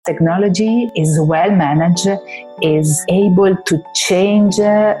Technology is well managed, is able to change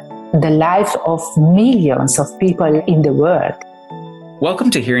the life of millions of people in the world. Welcome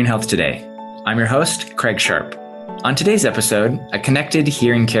to Hearing Health Today. I'm your host, Craig Sharp. On today's episode, A Connected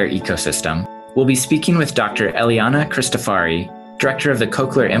Hearing Care Ecosystem, we'll be speaking with Dr. Eliana Cristofari, Director of the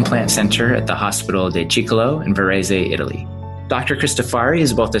Cochlear Implant Center at the Hospital de Cicalo in Varese, Italy. Dr. Cristofari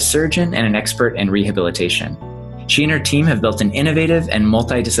is both a surgeon and an expert in rehabilitation. She and her team have built an innovative and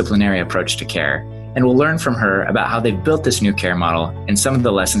multidisciplinary approach to care, and we'll learn from her about how they've built this new care model and some of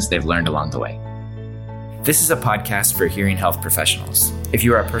the lessons they've learned along the way. This is a podcast for hearing health professionals. If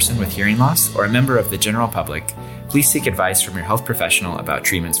you are a person with hearing loss or a member of the general public, please seek advice from your health professional about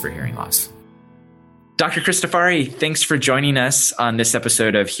treatments for hearing loss. Dr. Cristofari, thanks for joining us on this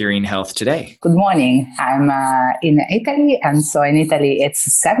episode of Hearing Health Today. Good morning. I'm in Italy, and so in Italy it's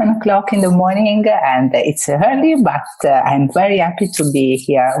 7 o'clock in the morning, and it's early, but I'm very happy to be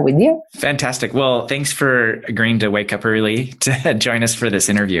here with you. Fantastic. Well, thanks for agreeing to wake up early to join us for this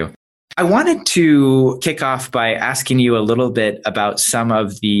interview. I wanted to kick off by asking you a little bit about some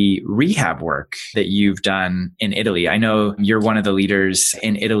of the rehab work that you've done in Italy. I know you're one of the leaders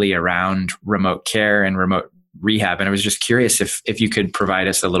in Italy around remote care and remote rehab, and I was just curious if you could provide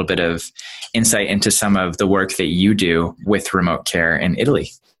us a little bit of insight into some of the work that you do with remote care in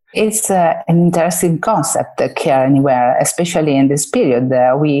Italy. It's an interesting concept, care anywhere, especially in this period.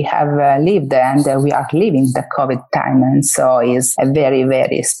 We have lived and we are living the COVID time, and so it's a very,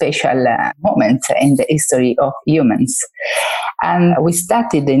 very special moment in the history of humans. And we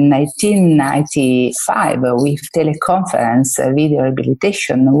started in 1995 with teleconference video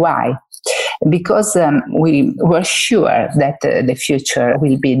rehabilitation. Why? Because we were sure that the future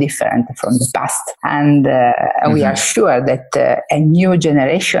will be different from the past. And we are sure that a new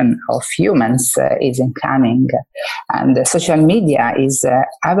generation of humans is incoming. And social media is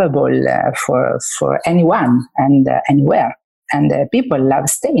available for anyone and anywhere. And people love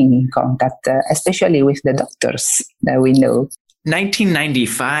staying in contact, especially with the doctors that we know.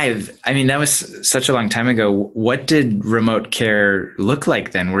 1995, I mean, that was such a long time ago. What did remote care look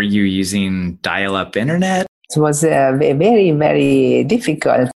like then? Were you using dial-up internet? It was very, very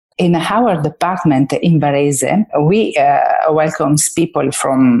difficult. In our department in Varese, we welcome people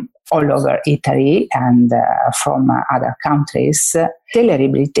from all over Italy and from other countries.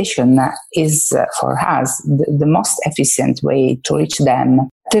 Telerehabilitation is for us the most efficient way to reach them.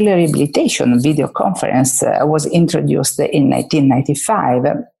 Telerehabilitation video conference was introduced in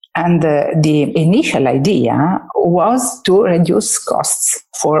 1995, and the initial idea was to reduce costs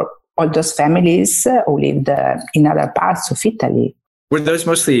for all those families who lived in other parts of Italy. Were those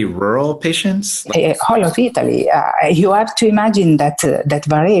mostly rural patients? All of Italy. You have to imagine that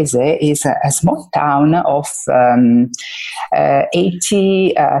Varese is a small town of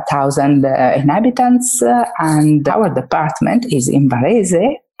 80,000 inhabitants, and our department is in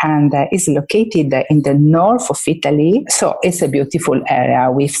Varese and is located in the north of Italy. So it's a beautiful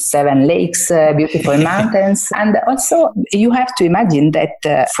area with 7 lakes, beautiful mountains. And also you have to imagine that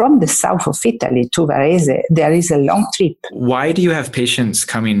from the south of Italy to Varese, there is a long trip. Why do you have patients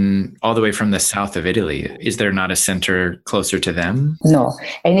coming all the way from the south of Italy? Is there not a center closer to them? No.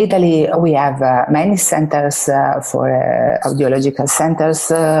 In Italy, we have many centers for audiological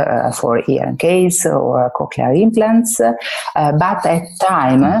centers for hearing aids or cochlear implants. But at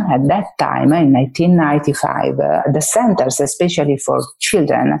that time, in 1995, the centers, especially for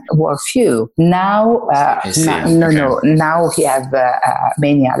children, were few. Now, now we have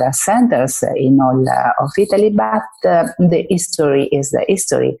many other centers in all of Italy, but the history is the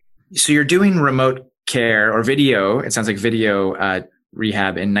history. So you're doing remote care or video, it sounds like video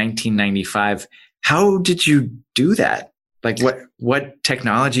rehab in 1995. How did you do that? Like what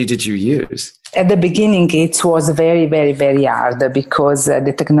technology did you use? At the beginning, it was very, very, very hard because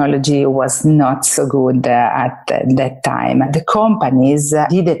the technology was not so good at that time. The companies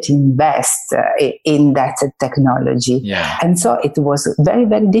didn't invest in that technology. Yeah. And so it was very,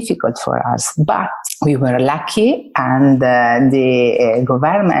 very difficult for us. But we were lucky, and the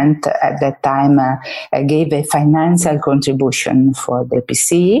government at that time gave a financial contribution for the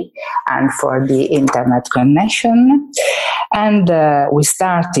PC and for the internet connection. And we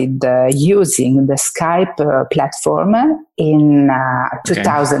started using the Skype platform in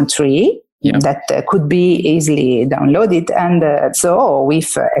 2003. Yep. That could be easily downloaded. And so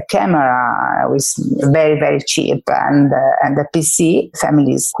with a camera was very, very cheap, and the PC,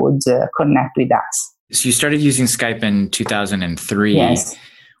 families could connect with us. So you started using Skype in 2003. Yes.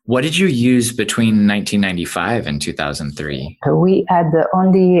 What did you use between 1995 and 2003? We had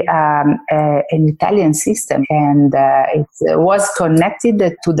only an Italian system, and it was connected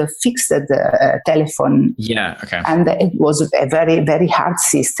to the fixed telephone. Yeah, okay. And it was a very, very hard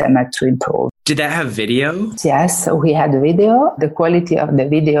system to improve. Did that have video? Yes, we had video. The quality of the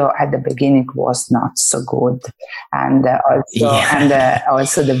video at the beginning was not so good. And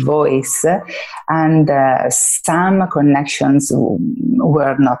also the voice. And some connections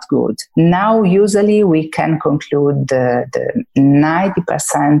were not good. Now, usually we can conclude the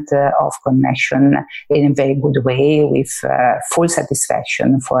 90% of connection in a very good way with full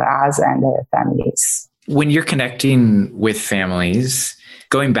satisfaction for us and the families. When you're connecting with families,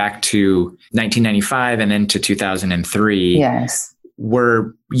 going back to 1995 and then to 2003, yes,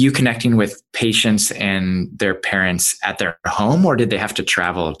 were you connecting with patients and their parents at their home, or did they have to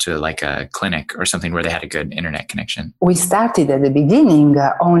travel to like a clinic or something where they had a good internet connection? We started at the beginning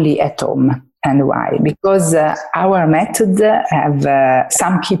only at home. And why? Because our method have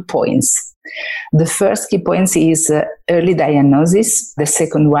some key points. The first key point is early diagnosis. The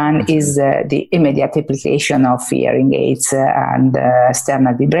second one is the immediate application of hearing aids and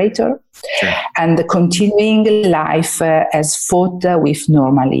external vibrator. Sure. And the continuing life as thought with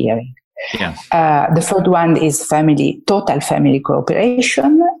normal hearing. Yeah. The third one is total family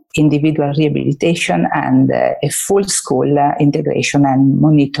cooperation, individual rehabilitation, and a full school integration and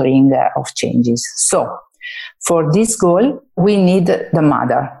monitoring of changes. So, for this goal, we need the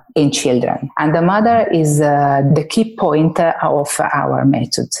mother in children. And the mother is the key point of our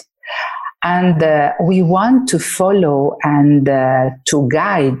method. And we want to follow and to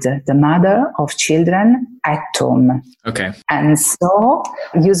guide the mother of children at home. Okay. And so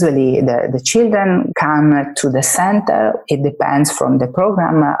usually the children come to the center. It depends from the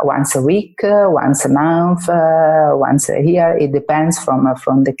program, once a week, once a month, once a year. It depends from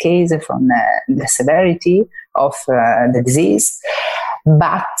the case, from the severity of the disease.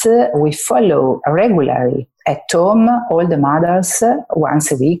 But we follow regularly at home all the mothers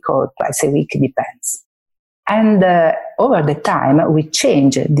once a week or twice a week, depends. And over the time, we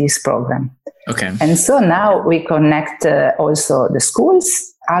change this program. Okay. And so now we connect also the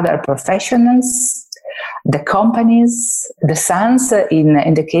schools, other professionals, the companies, the sons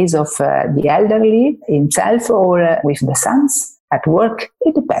in the case of the elderly himself or with the sons at work.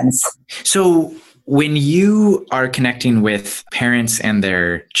 It depends. So when you are connecting with parents and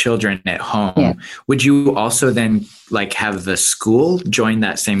their children at home, would you also then like have the school join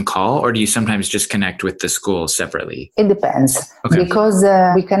that same call, or do you sometimes just connect with the school separately? It depends. Okay. Because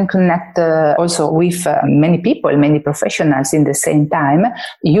we can connect also with many people, many professionals in the same time.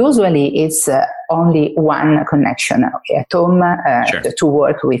 Usually it's only one connection at home Sure. to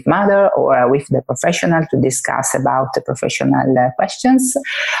work with mother or with the professional to discuss about the professional questions.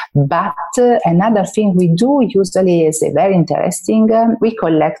 But another thing we do usually is very interesting. We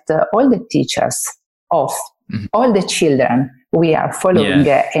collect all the teachers of all the children we are following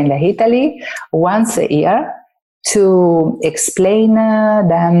in Italy once a year to explain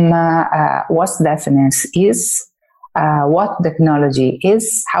them what deafness is, what technology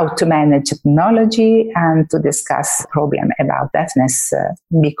is, how to manage technology, and to discuss problem about deafness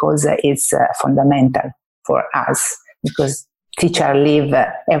because it's fundamental for us, because teachers live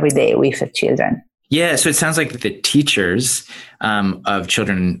every day with the children. Yeah, so it sounds like the teachers of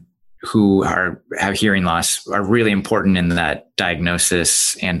children who have hearing loss are really important in that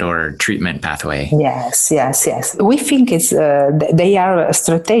diagnosis and or treatment pathway. Yes. We think they are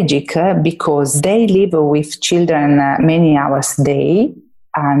strategic because they live with children many hours a day.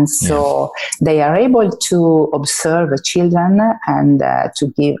 And so they are able to observe children and to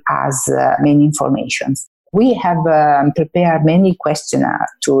give us many information. We have prepared many questionnaires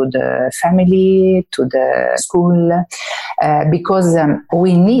to the family, to the school, because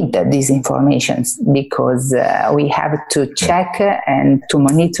we need these informations, because we have to check and to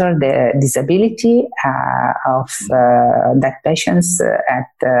monitor the disability of that patients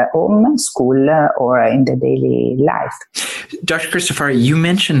at home, school, or in the daily life. Dr. Cristofari, you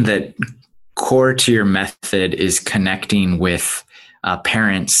mentioned that core to your method is connecting with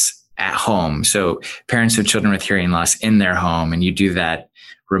parents at home. So parents of children with hearing loss in their home, and you do that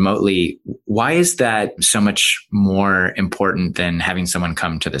remotely. Why is that so much more important than having someone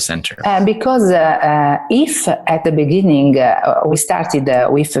come to the center? Because if at the beginning we started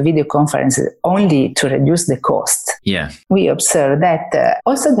with video conference only to reduce the cost, we observed that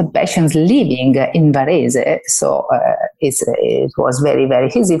also the patients living in Varese, so it was very, very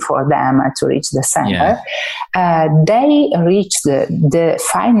easy for them to reach the center. They reached the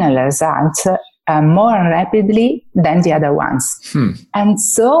final results more rapidly than the other ones. And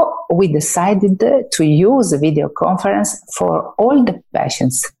so we decided to use a video conference for all the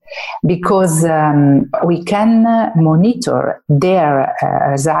patients because we can monitor their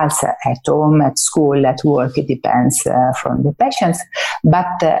results at home, at school, at work. It depends from the patients.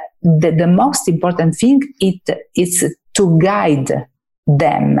 But the most important thing is to guide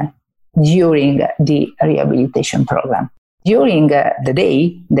them during the rehabilitation program. During the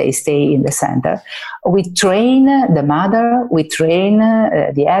day they stay in the center, we train the mother, we train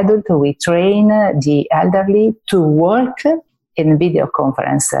the adult, we train the elderly to work in video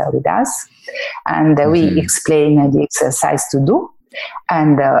conference with us, and we explain the exercise to do,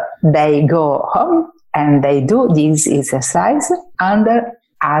 and they go home and they do this exercise under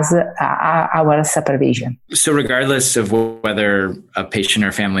our supervision. So regardless of whether a patient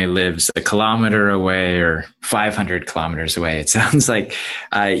or family lives a kilometer away or 500 kilometers away, it sounds like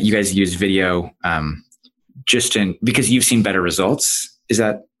you guys use video because you've seen better results. Is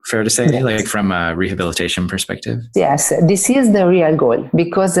that fair to say, yes, like from a rehabilitation perspective? Yes, this is the real goal,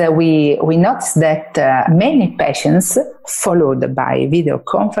 because we noticed that many patients followed by video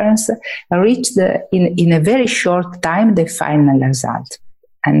conference reached in a very short time the final result.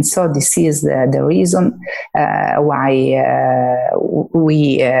 And so this is the reason why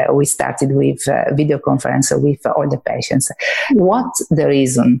we started with video conference with all the patients. What the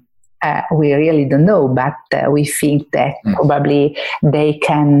reason? We really don't know, but we think that probably they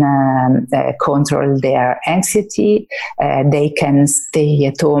can control their anxiety, they can stay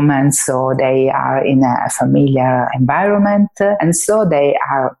at home, and so they are in a familiar environment, and so they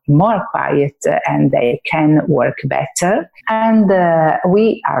are more quiet and they can work better. And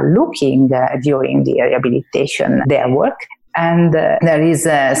we are looking during the rehabilitation their work. And there is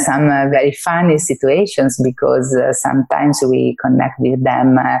some very funny situations, because sometimes we connect with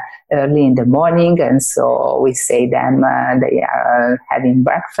them early in the morning, and so we say them they are having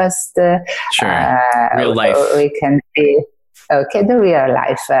breakfast. Sure, real life. We can see, okay, the real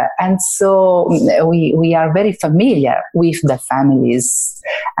life. And so we are very familiar with the families,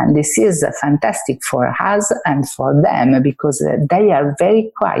 and this is fantastic for us and for them, because they are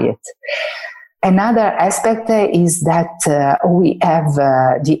very quiet. Another aspect is that we have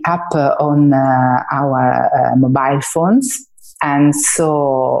the app on our mobile phones, and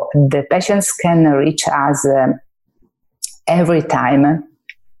so the patients can reach us every time,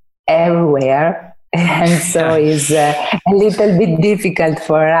 everywhere. And so it's a little bit difficult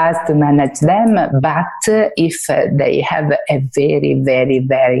for us to manage them, but if they have a very, very,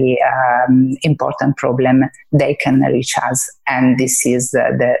 very important problem, they can reach us, and this is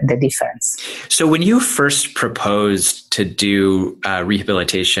the difference. So when you first proposed to do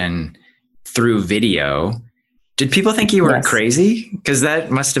rehabilitation through video, did people think you were crazy? Because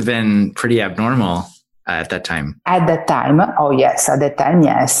that must have been pretty abnormal. At that time? At that time, oh yes, at that time,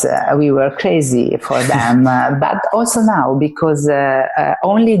 yes, we were crazy for them. But also now, because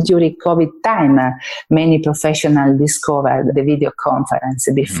only during COVID time, many professionals discovered the video conference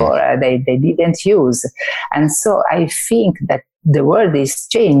before they didn't use. And so I think that the world is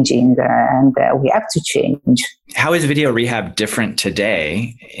changing, and we have to change. How is video rehab different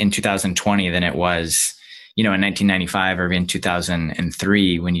today in 2020 than it was, in 1995 or in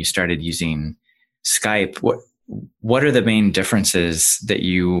 2003 when you started using Skype? What are the main differences that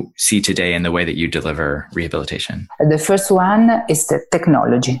you see today in the way that you deliver rehabilitation? The first one is the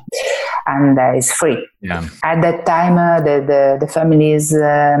technology, and it's free. Yeah. At that time, the families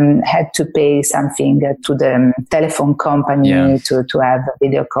had to pay something to the telephone company to have a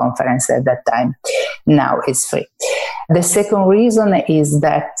video conference at that time. Now it's free. The second reason is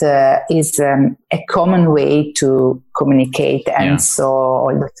that it's a common way to communicate, and so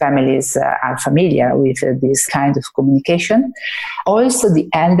all the families are familiar with this kind of communication. Also, the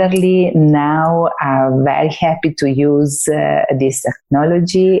elderly now are very happy to use this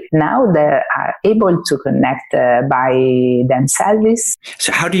technology. Now they are able to connect by themselves.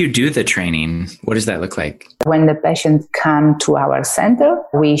 So how do you do the training? What does that look like? When the patient comes to our center,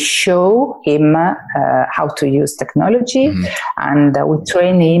 we show him how to use technology, and we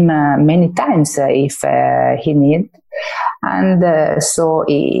train him many times if he needs. And so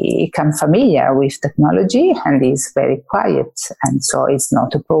he becomes familiar with technology, and he's very quiet, and so it's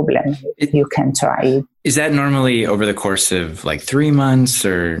not a problem. You can try it. Is that normally over the course of like 3 months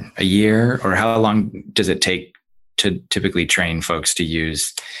or a year, or how long does it take to typically train folks to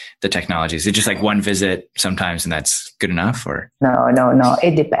use the technologies? Is it just like one visit sometimes and that's good enough, or? No.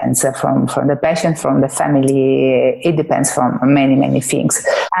 It depends from the patient, from the family. It depends from many things.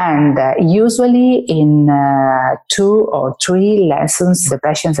 And usually in 2 or 3 lessons, the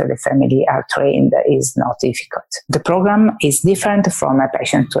patients and the family are trained. Is not difficult. The program is different from a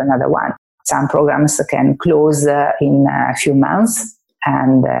patient to another one. Some programs can close in a few months,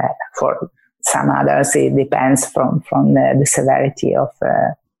 and for some others, it depends from the severity of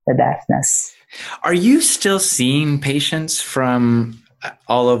the deafness. Are you still seeing patients from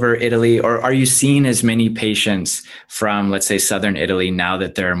all over Italy, or are you seeing as many patients from, let's say, southern Italy now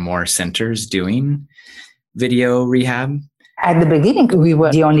that there are more centers doing video rehab? At the beginning, we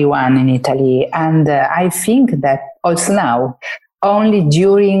were the only one in Italy. And I think that also now, only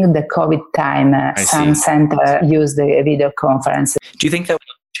during the COVID time, some centers use the video conference. Do you think that will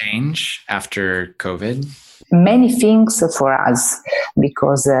change after COVID? Many things for us,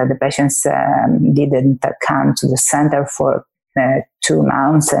 because the patients didn't come to the center for 2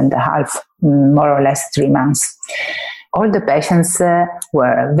 months and a half, more or less 3 months. All the patients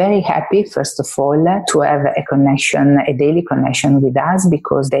were very happy, first of all, to have a connection, a daily connection with us,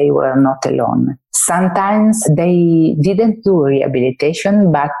 because they were not alone. Sometimes they didn't do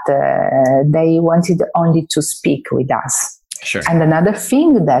rehabilitation, but they wanted only to speak with us. Sure. And another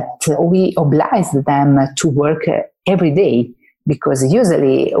thing that we obliged them to work every day, because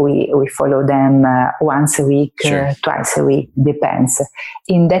usually we follow them once a week, sure, twice a week, depends.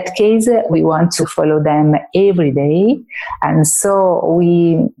 In that case, we want to follow them every day. And so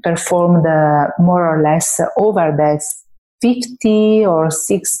we performed more or less over the 50 or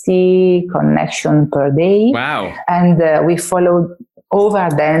 60 connection per day. Wow. And we followed over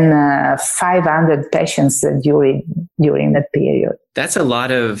then 500 patients during that period. That's a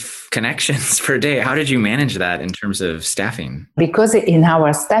lot of connections per day. How did you manage that in terms of staffing? Because in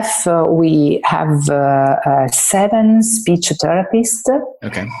our staff, we have 7 speech therapists,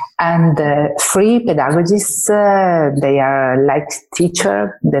 okay, and 3 pedagogists. They are like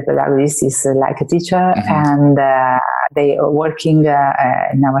teacher. The pedagogist is like a teacher, and they are working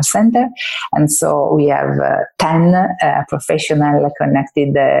in our center. And so we have 10 professionals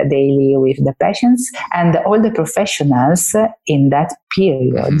connected daily with the patients, and all the professionals in that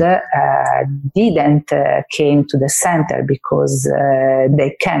period didn't came to the center because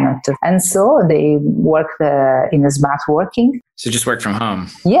they cannot, and so they worked in a smart working. So just work from home.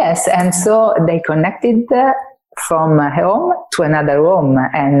 Yes, and so they connected from home to another home,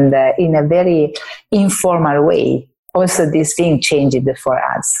 and in a very informal way. Also, this thing changed for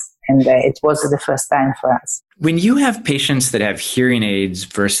us. And it was the first time for us. When you have patients that have hearing aids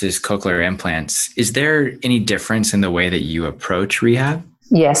versus cochlear implants, is there any difference in the way that you approach rehab?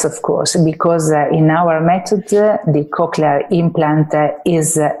 Yes, of course, because in our method, the cochlear implant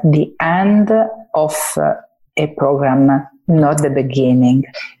is the end of a program, not the beginning.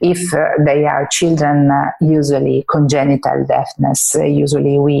 If they are children, usually congenital deafness,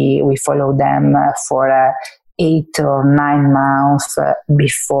 usually we follow them for 8 or 9 months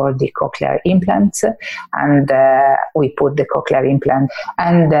before the cochlear implant, and we put the cochlear implant,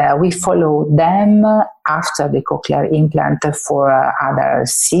 and we follow them after the cochlear implant for other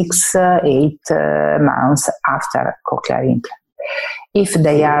 6, 8 months after cochlear implant. If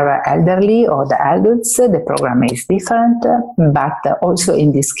they are elderly or the adults, the program is different, but also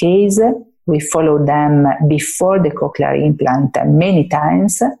in this case, we follow them before the cochlear implant many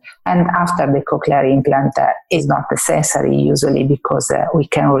times, and after the cochlear implant is not necessary usually, because we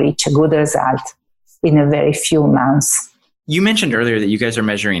can reach a good result in a very few months. You mentioned earlier that you guys are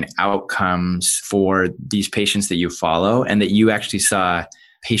measuring outcomes for these patients that you follow, and that you actually saw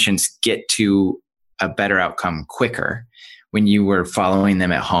patients get to a better outcome quicker when you were following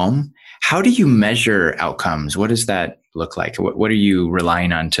them at home. How do you measure outcomes? What does that look like? What are you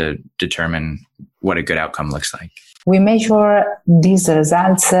relying on to determine what a good outcome looks like? We measure these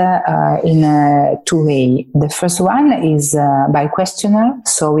results in 2 ways. The first one is by questionnaire,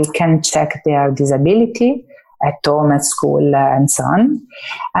 so we can check their disability at home, at school, and so on.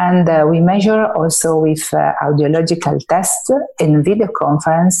 And we measure also with audiological tests. In video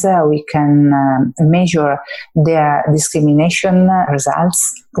conference, we can measure their discrimination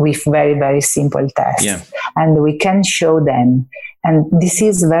results with very, very simple tests. Yeah. And we can show them. And this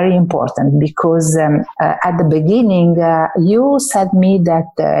is very important because at the beginning, you said me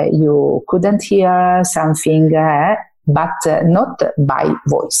that you couldn't hear something, but not by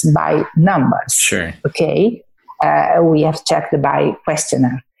voice, by numbers. Sure. Okay. We have checked by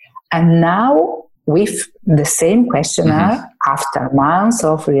questionnaire. And now with the same questionnaire, after months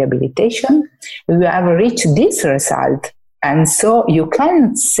of rehabilitation, we have reached this result. And so you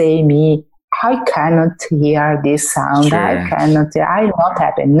can't say me, I cannot hear this sound, Sure. I'm not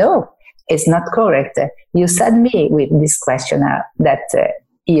happy. No, it's not correct. You said me with this questionnaire that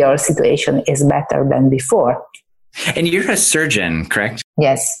your situation is better than before. And you're a surgeon, correct?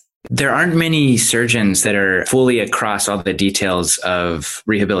 Yes. There aren't many surgeons that are fully across all the details of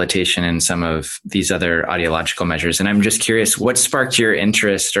rehabilitation and some of these other audiological measures. And I'm just curious, what sparked your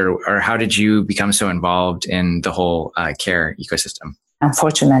interest, or how did you become so involved in the whole care ecosystem?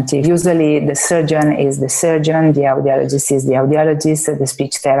 Unfortunately, usually the surgeon is the surgeon, the audiologist is the audiologist, the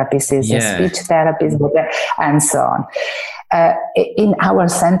speech therapist is the speech therapist, and so on. In our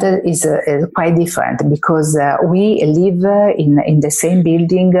center is quite different because we live in the same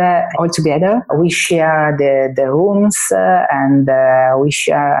building all together. We share the rooms and we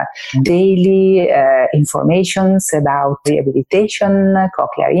share daily informations about rehabilitation,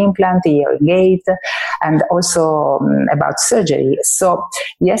 cochlear implant, hearing aid, and also about surgery. So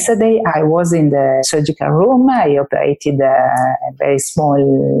yesterday I was in the surgical room. I operated a very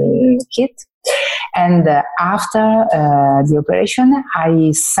small kid. And after the operation,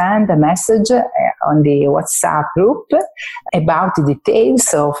 I sent a message on the WhatsApp group about the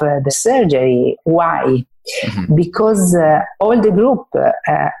details of the surgery. Why? Because all the group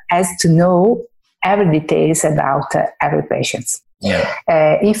has to know every details about every patient. Yeah.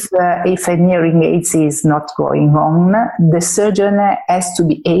 If a hearing aid is not going on, the surgeon has to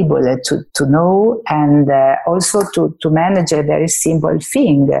be able to know and also to manage a very simple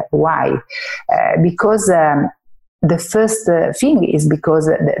thing. Why? Because the first thing is because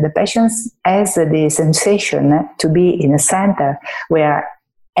the patient has the sensation to be in a center where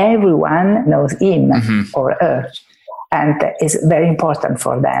everyone knows him or her, and it's very important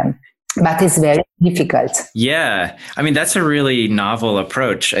for them. But it's very difficult. Yeah. I mean, that's a really novel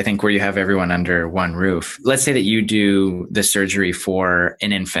approach, I think, where you have everyone under one roof. Let's say that you do the surgery for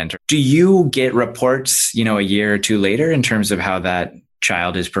an infant. Do you get reports, a year or two later in terms of how that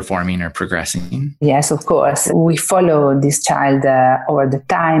child is performing or progressing? Yes, of course. We follow this child over the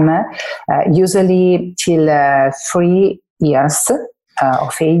time, usually till 3 years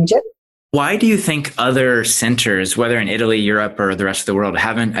of age. Why do you think other centers, whether in Italy, Europe, or the rest of the world,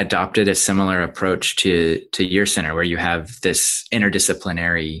 haven't adopted a similar approach to your center, where you have this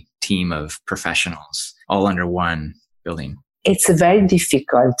interdisciplinary team of professionals all under one building? It's very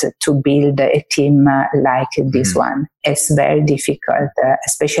difficult to build a team like this one. It's very difficult,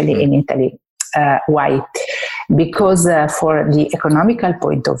 especially in Italy. Why? Because for the economical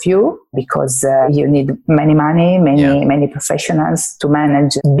point of view, because you need many money, many professionals to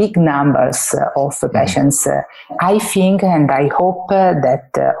manage big numbers of patients. I think and I hope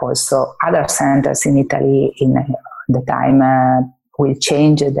that also other centers in Italy in the time will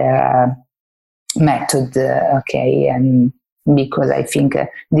change their method, and because I think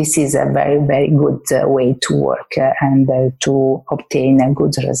this is a very, very good way to work and to obtain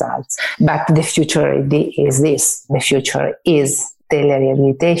good results. But the future is this. The future is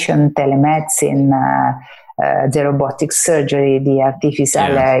telerehabilitation, telemedicine, the robotic surgery, the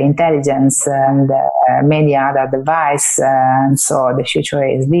artificial intelligence, and many other devices. And so the future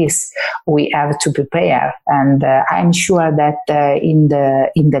is this. We have to prepare. And I'm sure that in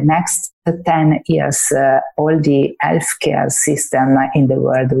the next 10 years, all the healthcare system in the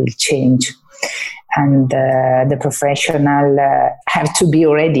world will change. And the professional have to be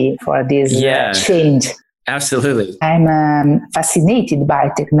ready for this change. Absolutely. I'm fascinated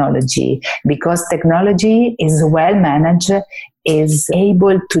by technology because technology is well managed, is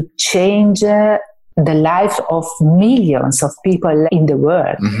able to change the life of millions of people in the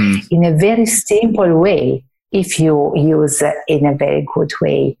world in a very simple way, if you use in a very good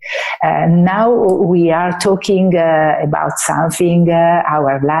way. Now we are talking about something,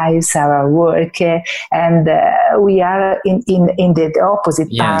 our lives, our work, and we are in the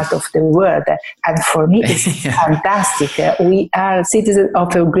opposite part of the world. And for me, it's fantastic. We are citizens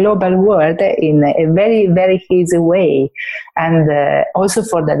of a global world in a very, very easy way. And also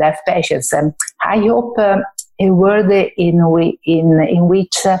for the deaf patients. I hope a world in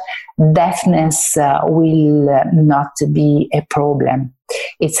which deafness will not be a problem.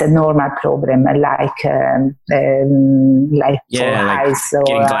 It's a normal problem, like for eyes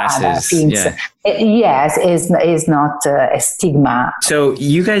or other things. Yes, is not a stigma. So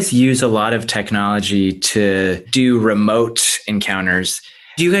you guys use a lot of technology to do remote encounters.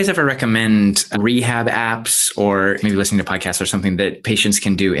 Do you guys ever recommend rehab apps or maybe listening to podcasts or something that patients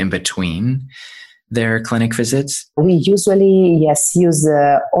can do in between their clinic visits? We usually, use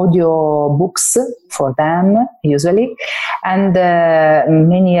audio books for them, usually. And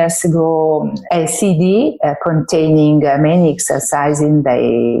many years ago, a CD containing many exercises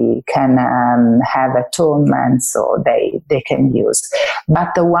they can have at home, and so they can use.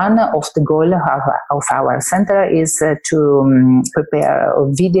 But one of the goals of our center is to prepare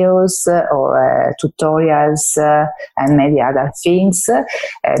videos or tutorials and many other things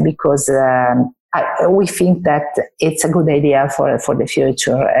because we think that it's a good idea for the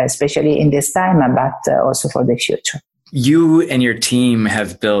future, especially in this time, but also for the future. You and your team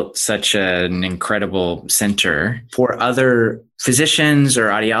have built such an incredible center. For other physicians or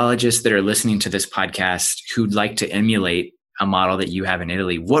audiologists that are listening to this podcast who'd like to emulate a model that you have in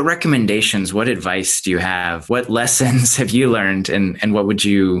Italy, what recommendations, what advice do you have? What lessons have you learned, and what would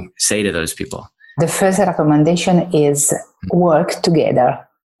you say to those people? The first recommendation is work together.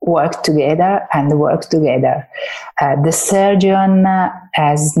 Work together and work together. The surgeon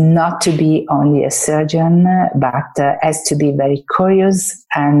has not to be only a surgeon, but has to be very curious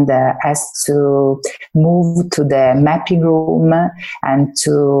and has to move to the mapping room and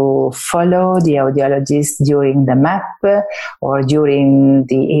to follow the audiologist during the map or during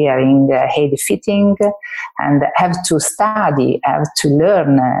the hearing aid fitting, and have to study, have to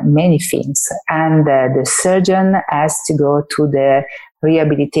learn many things. And the surgeon has to go to the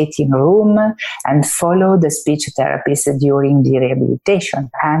rehabilitating room and follow the speech therapist during the rehabilitation,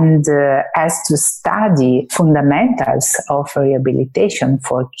 and has to study fundamentals of rehabilitation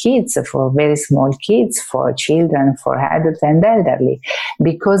for kids, for very small kids, for children, for adults and elderly,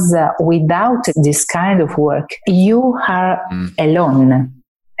 because without this kind of work, you are alone.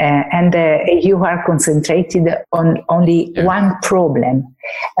 And you are concentrated on only one problem.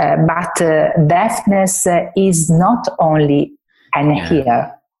 But deafness is not only an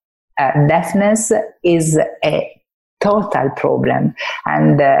ear. Deafness is a total problem.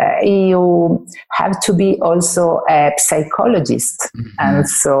 And you have to be also a psychologist. And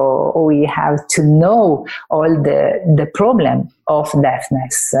so we have to know all the problem of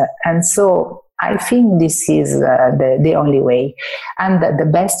deafness. And so I think this is the only way. And the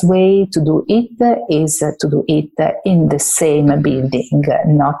best way to do it is to do it in the same building,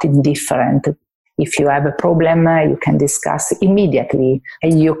 not in different. If you have a problem, you can discuss immediately,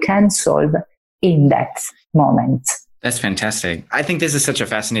 and you can solve in that moment. That's fantastic. I think this is such a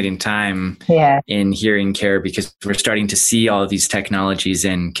fascinating time in hearing care, because we're starting to see all of these technologies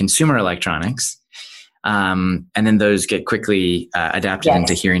in consumer electronics. And then those get quickly adapted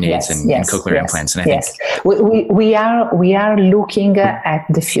into hearing aids and cochlear implants. And I think we are looking at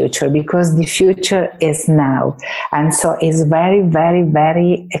the future, because the future is now, and so it's very, very,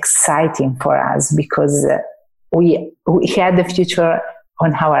 very exciting for us, because we had the future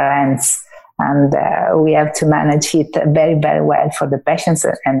on our hands, and we have to manage it very, very well for the patients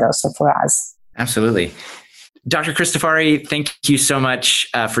and also for us. Absolutely. Dr. Cristofari, thank you so much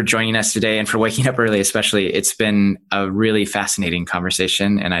for joining us today and for waking up early, especially. It's been a really fascinating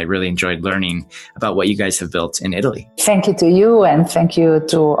conversation, and I really enjoyed learning about what you guys have built in Italy. Thank you to you, and thank you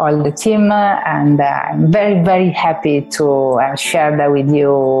to all the team. And I'm very, very happy to share that with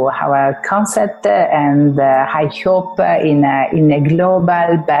you our concept, and I hope in a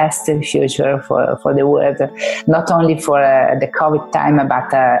global best future for the world, not only for the COVID time,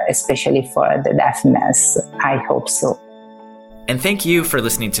 but especially for the deafness. I hope so. And thank you for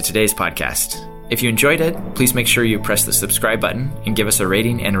listening to today's podcast. If you enjoyed it, please make sure you press the subscribe button and give us a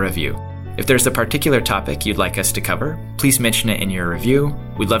rating and a review. If there's a particular topic you'd like us to cover, please mention it in your review.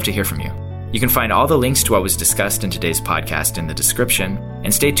 We'd love to hear from you. You can find all the links to what was discussed in today's podcast in the description,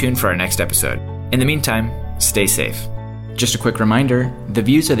 and stay tuned for our next episode. In the meantime, stay safe. Just a quick reminder, the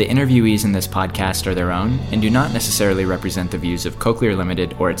views of the interviewees in this podcast are their own and do not necessarily represent the views of Cochlear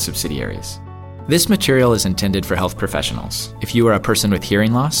Limited or its subsidiaries. This material is intended for health professionals. If you are a person with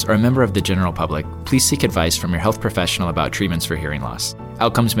hearing loss or a member of the general public, please seek advice from your health professional about treatments for hearing loss.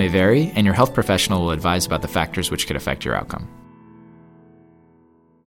 Outcomes may vary, and your health professional will advise about the factors which could affect your outcome.